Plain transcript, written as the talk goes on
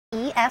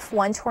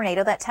EF1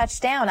 tornado that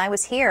touched down. I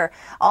was here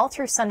all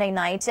through Sunday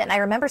night, and I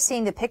remember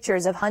seeing the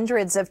pictures of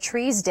hundreds of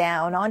trees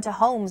down onto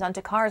homes,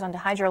 onto cars, onto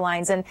hydro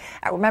lines. And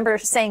I remember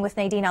saying with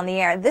Nadine on the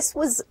air, this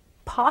was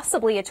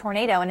possibly a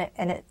tornado,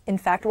 and it in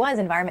fact was.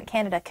 Environment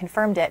Canada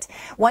confirmed it.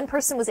 One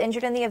person was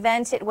injured in the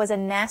event. It was a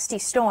nasty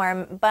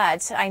storm,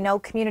 but I know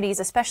communities,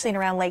 especially in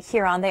around Lake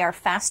Huron, they are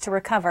fast to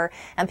recover,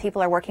 and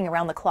people are working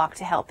around the clock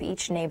to help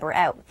each neighbor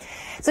out.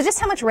 So just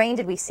how much rain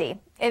did we see?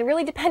 It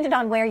really depended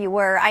on where you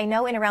were. I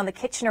know in around the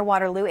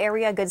Kitchener-Waterloo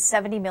area, a good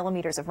 70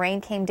 millimeters of rain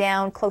came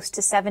down, close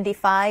to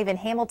 75 in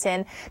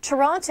Hamilton.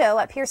 Toronto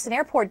at Pearson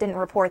Airport didn't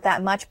report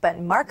that much, but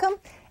Markham,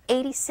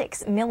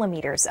 86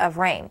 millimeters of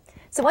rain.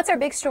 So what's our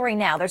big story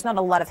now? There's not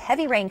a lot of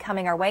heavy rain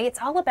coming our way. It's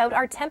all about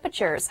our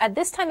temperatures. At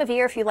this time of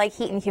year, if you like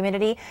heat and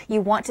humidity,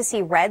 you want to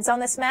see reds on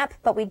this map,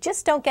 but we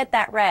just don't get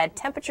that red.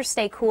 Temperatures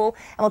stay cool,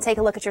 and we'll take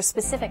a look at your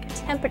specific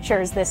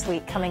temperatures this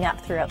week coming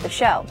up throughout the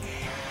show.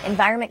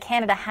 Environment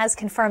Canada has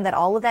confirmed that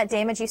all of that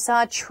damage you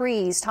saw,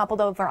 trees toppled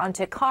over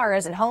onto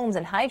cars and homes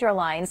and hydro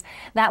lines,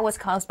 that was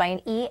caused by an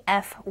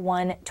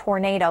EF1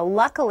 tornado.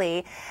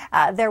 Luckily,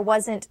 there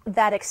wasn't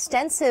that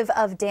extensive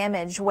of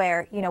damage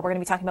where, you know, we're going to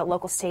be talking about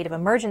local state of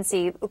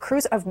emergency.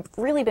 Crews have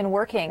really been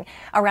working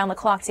around the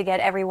clock to get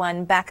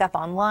everyone back up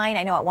online.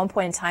 I know at one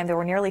point in time there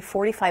were nearly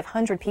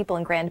 4,500 people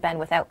in Grand Bend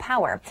without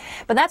power.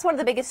 But that's one of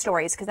the biggest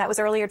stories because that was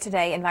earlier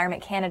today.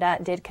 Environment Canada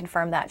did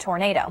confirm that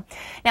tornado.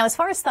 Now, as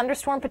far as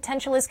thunderstorm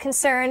potential is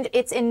concerned,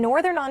 it's in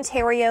northern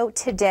Ontario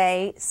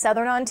today,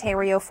 southern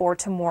Ontario for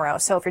tomorrow.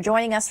 So if you're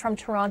joining us from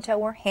Toronto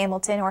or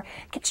Hamilton or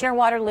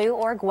Kitchener-Waterloo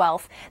or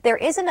Guelph, there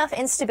is enough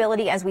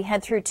instability as we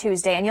head through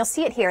Tuesday, and you'll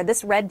see it here.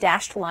 This red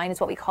dashed line is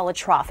what we call a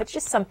trough. It's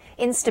just some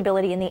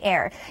instability in the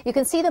air. You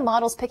can see the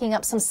models picking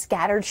up some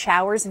scattered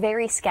showers,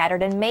 very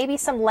scattered, and maybe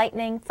some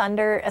lightning,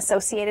 thunder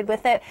associated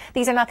with it.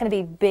 These are not going to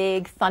be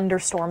big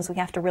thunderstorms we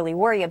have to really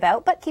worry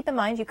about, but keep in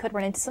mind you could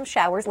run into some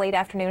showers late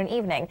afternoon and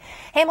evening.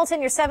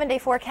 Hamilton, your 7-day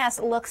forecast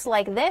looks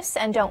like this,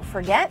 and don't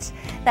forget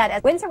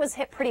that Windsor was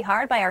hit pretty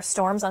hard by our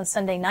storms on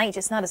Sunday night,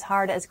 just not as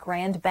hard as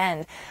Grand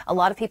Bend. A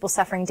lot of people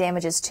suffering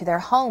damages to their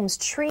homes.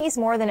 Trees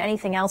more than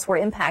anything else were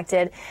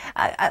impacted.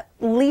 At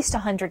least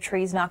 100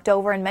 trees knocked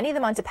over, and many of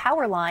them onto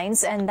power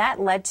lines, and that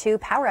led to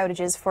power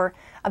outages for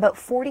about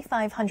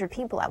 4,500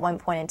 people at one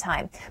point in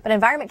time. But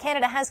Environment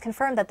Canada has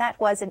confirmed that that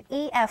was an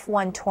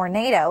EF1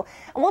 tornado.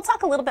 And we'll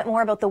talk a little bit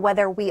more about the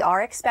weather we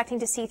are expecting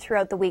to see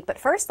throughout the week. But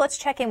first, let's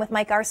check in with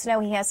Mike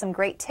Arsenault. He has some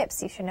great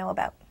tips you should know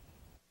about.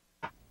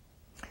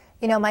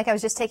 You know, Mike, I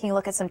was just taking a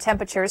look at some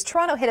temperatures.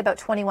 Toronto hit about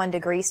 21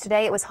 degrees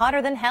today. It was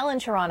hotter than hell in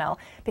Toronto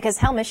because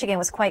Hell, Michigan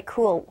was quite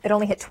cool. It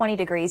only hit 20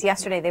 degrees.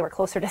 Yesterday they were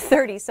closer to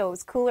 30, so it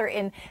was cooler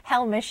in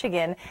Hell,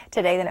 Michigan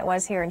today than it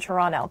was here in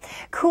Toronto.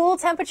 Cool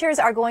temperatures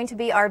are going to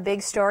be our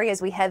big story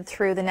as we head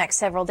through the next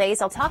several days.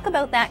 I'll talk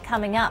about that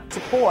coming up. To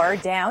pour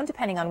down,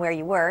 depending on where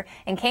you were.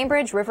 In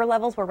Cambridge, river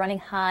levels were running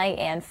high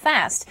and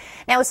fast.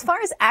 Now, as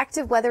far as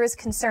active weather is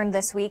concerned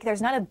this week,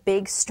 there's not a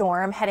big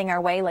storm heading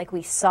our way like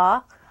we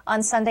saw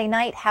on Sunday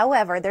night.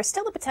 However, there's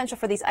still the potential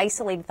for these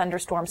isolated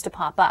thunderstorms to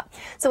pop up.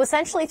 So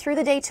essentially through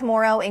the day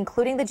tomorrow,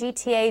 including the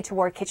GTA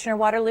toward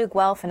Kitchener-Waterloo,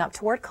 Guelph, and up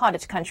toward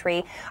Cottage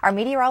Country, our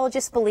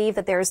meteorologists believe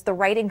that there's the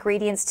right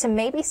ingredients to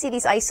maybe see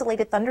these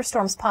isolated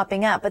thunderstorms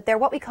popping up, but they're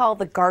what we call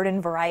the garden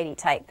variety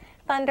type.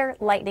 Thunder,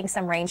 lightning,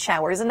 some rain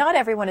showers, and not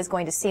everyone is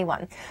going to see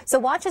one. So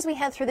watch as we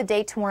head through the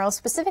day tomorrow,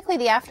 specifically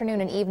the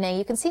afternoon and evening.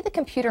 You can see the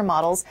computer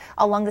models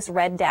along this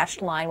red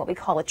dashed line, what we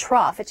call a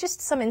trough. It's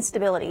just some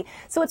instability.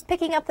 So it's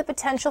picking up the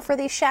potential for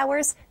these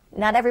showers.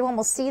 Not everyone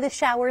will see the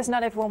showers,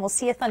 not everyone will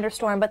see a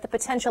thunderstorm, but the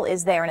potential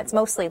is there, and it's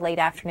mostly late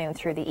afternoon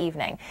through the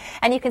evening.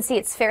 And you can see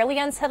it's fairly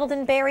unsettled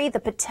in Barrie, the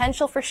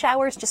potential for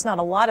showers, just not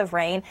a lot of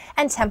rain,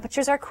 and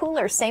temperatures are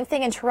cooler. Same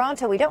thing in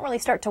Toronto. We don't really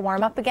start to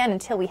warm up again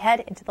until we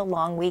head into the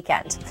long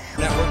weekend.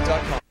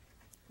 Network.com.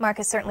 Mark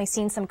has certainly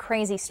seen some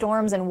crazy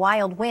storms and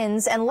wild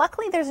winds, and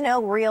luckily there's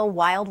no real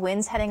wild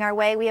winds heading our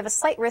way. We have a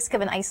slight risk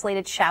of an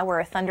isolated shower,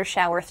 a thunder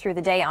shower through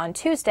the day on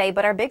Tuesday,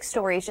 but our big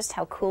story is just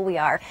how cool we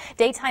are.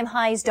 Daytime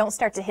highs don't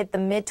start to hit the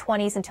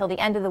mid-20s until the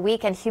end of the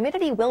week, and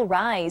humidity will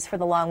rise for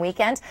the long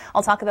weekend.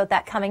 I'll talk about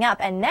that coming up.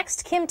 And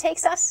next, Kim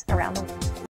takes us around the world.